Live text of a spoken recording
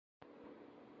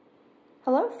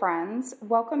Hello friends,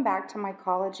 welcome back to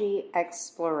Mycology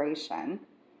Exploration.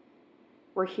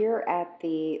 We're here at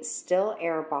the Still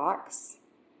Air Box,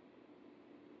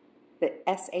 the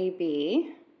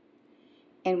SAB,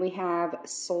 and we have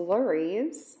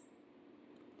Slurries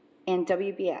and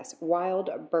WBS,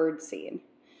 Wild Birdseed.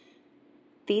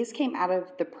 These came out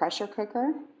of the pressure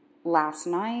cooker last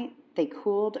night. They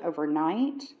cooled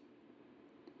overnight.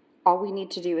 All we need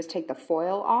to do is take the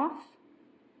foil off.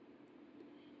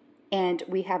 And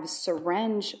we have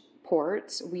syringe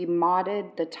ports. We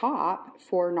modded the top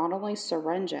for not only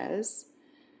syringes,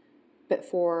 but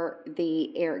for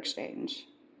the air exchange.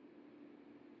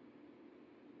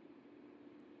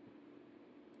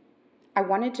 I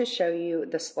wanted to show you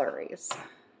the slurries.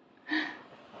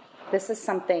 This is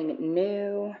something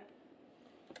new,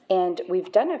 and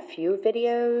we've done a few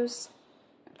videos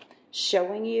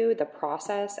showing you the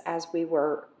process as we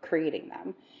were creating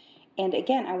them. And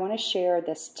again, I want to share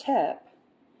this tip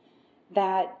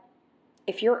that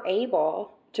if you're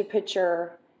able to put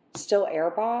your still air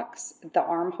box, the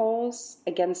armholes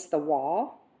against the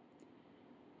wall,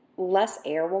 less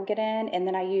air will get in. And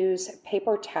then I use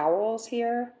paper towels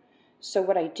here. So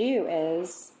what I do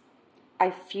is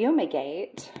I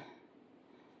fumigate,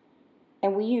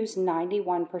 and we use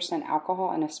 91%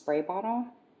 alcohol in a spray bottle.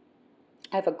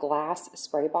 I have a glass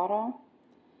spray bottle.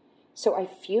 So I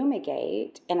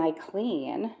fumigate and I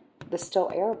clean the still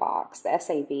air box, the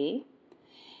SAB,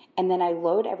 and then I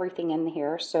load everything in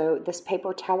here. So this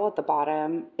paper towel at the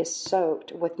bottom is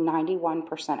soaked with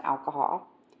 91% alcohol.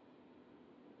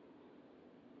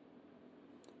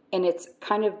 And it's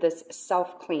kind of this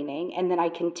self-cleaning, and then I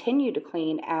continue to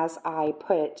clean as I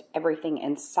put everything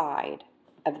inside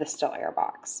of the still air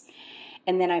box.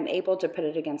 And then I'm able to put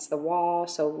it against the wall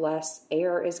so less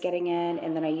air is getting in.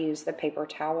 And then I use the paper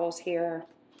towels here.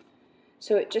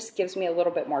 So it just gives me a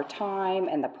little bit more time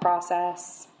in the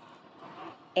process.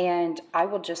 And I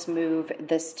will just move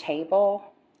this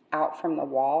table out from the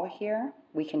wall here.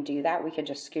 We can do that. We can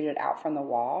just scoot it out from the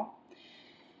wall.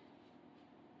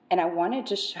 And I wanted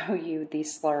to show you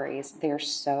these slurries. They're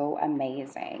so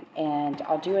amazing. And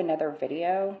I'll do another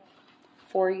video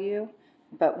for you.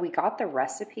 But we got the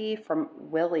recipe from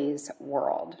Willie's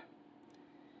World.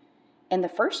 And the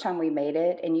first time we made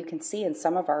it, and you can see in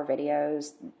some of our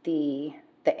videos, the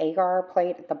agar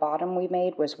plate at the bottom we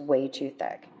made was way too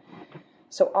thick.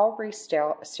 So I'll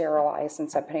re-sterilize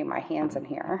since I'm putting my hands in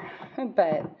here.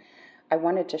 But I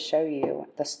wanted to show you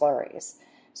the slurries.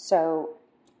 So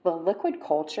the liquid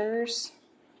cultures,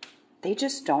 they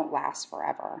just don't last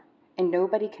forever. And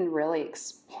nobody can really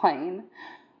explain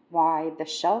why the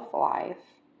shelf life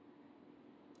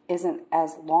isn't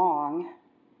as long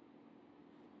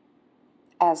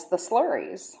as the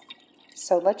slurries.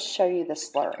 So let's show you the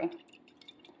slurry.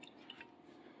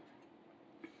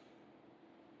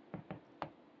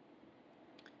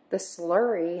 The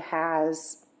slurry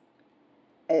has,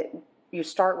 you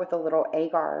start with a little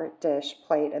agar dish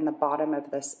plate in the bottom of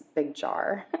this big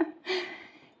jar.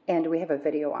 And we have a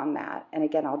video on that. And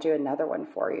again, I'll do another one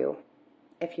for you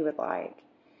if you would like.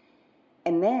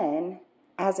 And then,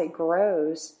 as it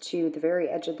grows to the very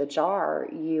edge of the jar,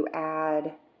 you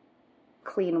add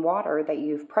clean water that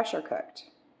you've pressure cooked.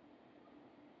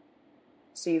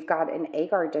 So you've got an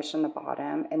agar dish in the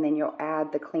bottom, and then you'll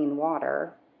add the clean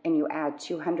water, and you add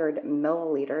 200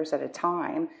 milliliters at a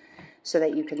time so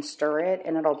that you can stir it,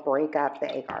 and it'll break up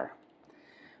the agar.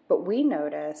 But we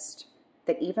noticed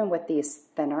that even with these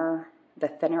the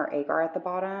thinner agar at the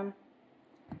bottom,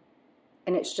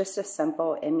 and it's just a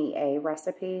simple MEA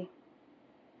recipe,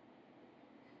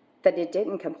 that it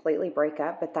didn't completely break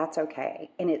up, but that's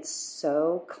okay. And it's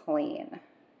so clean.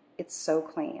 It's so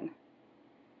clean.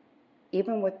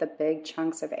 Even with the big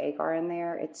chunks of agar in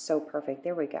there, it's so perfect.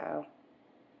 There we go.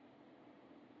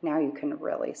 Now you can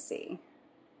really see.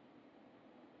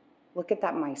 Look at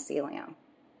that mycelium.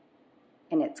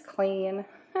 And it's clean.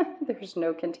 There's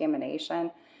no contamination.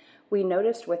 We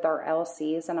noticed with our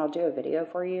LCs, and I'll do a video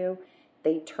for you,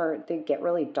 they get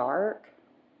really dark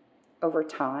over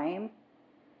time.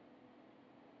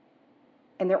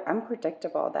 And they're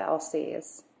unpredictable, the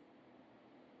LCs.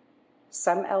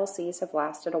 Some LCs have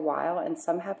lasted a while and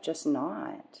some have just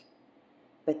not.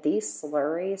 But these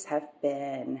slurries have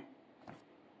been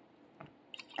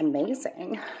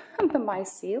amazing. The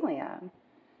mycelium.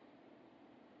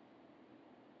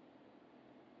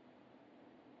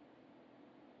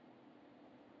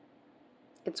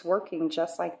 It's working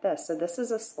just like this. So this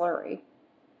is a slurry.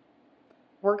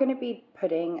 We're going to be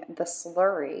putting the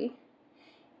slurry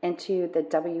into the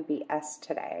WBS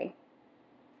today,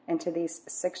 into these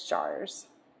 6 jars.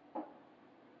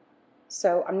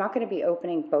 So I'm not going to be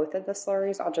opening both of the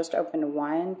slurries. I'll just open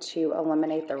one to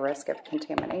eliminate the risk of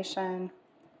contamination.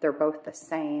 They're both the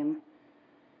same.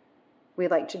 We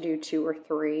like to do 2 or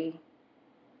 3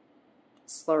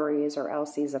 slurries or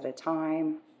LCs at a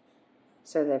time,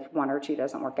 so that if 1 or 2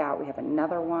 doesn't work out, we have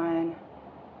another one.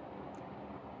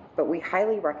 But we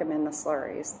highly recommend the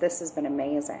slurries. This has been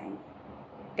amazing.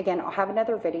 Again, I'll have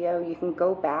another video. You can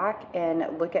go back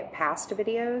and look at past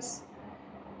videos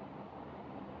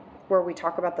where we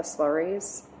talk about the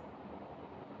slurries.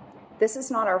 This is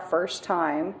not our first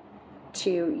time to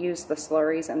use the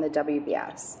slurries and the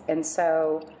WBS. And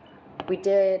so we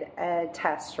did a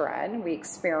test run. We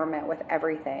experiment with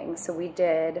everything. So we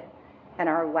did, in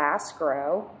our last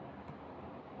grow,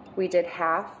 we did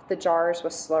half the jars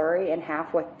with slurry and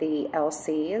half with the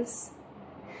LCs.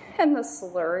 And the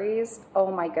slurries, oh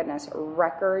my goodness,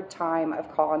 record time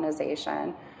of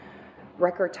colonization,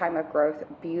 record time of growth,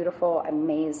 beautiful,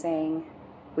 amazing.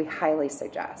 We highly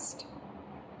suggest.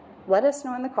 Let us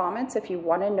know in the comments if you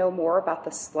want to know more about the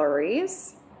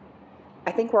slurries.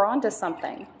 I think we're on to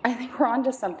something. I think we're on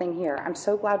to something here. I'm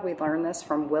so glad we learned this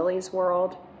from Willie's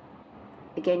World.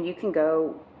 Again, you can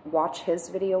go watch his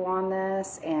video on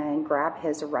this and grab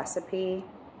his recipe.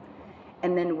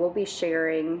 And then we'll be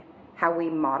sharing how we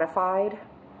modified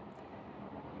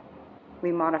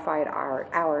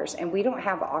ours. And we don't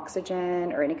have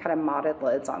oxygen or any kind of modded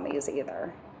lids on these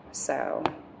either. So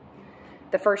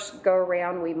the first go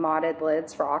around, we modded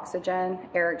lids for oxygen,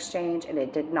 air exchange, and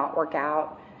it did not work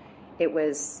out. It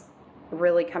was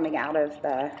really coming out of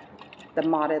the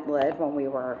modded lid when we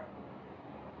were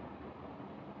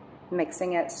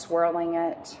mixing it, swirling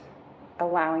it,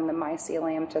 allowing the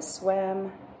mycelium to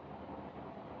swim.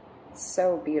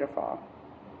 So beautiful.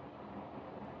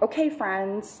 Okay,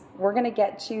 friends, we're going to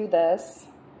get to this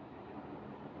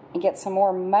and get some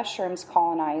more mushrooms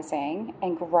colonizing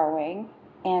and growing,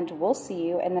 and we'll see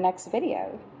you in the next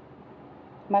video.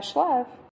 Much love.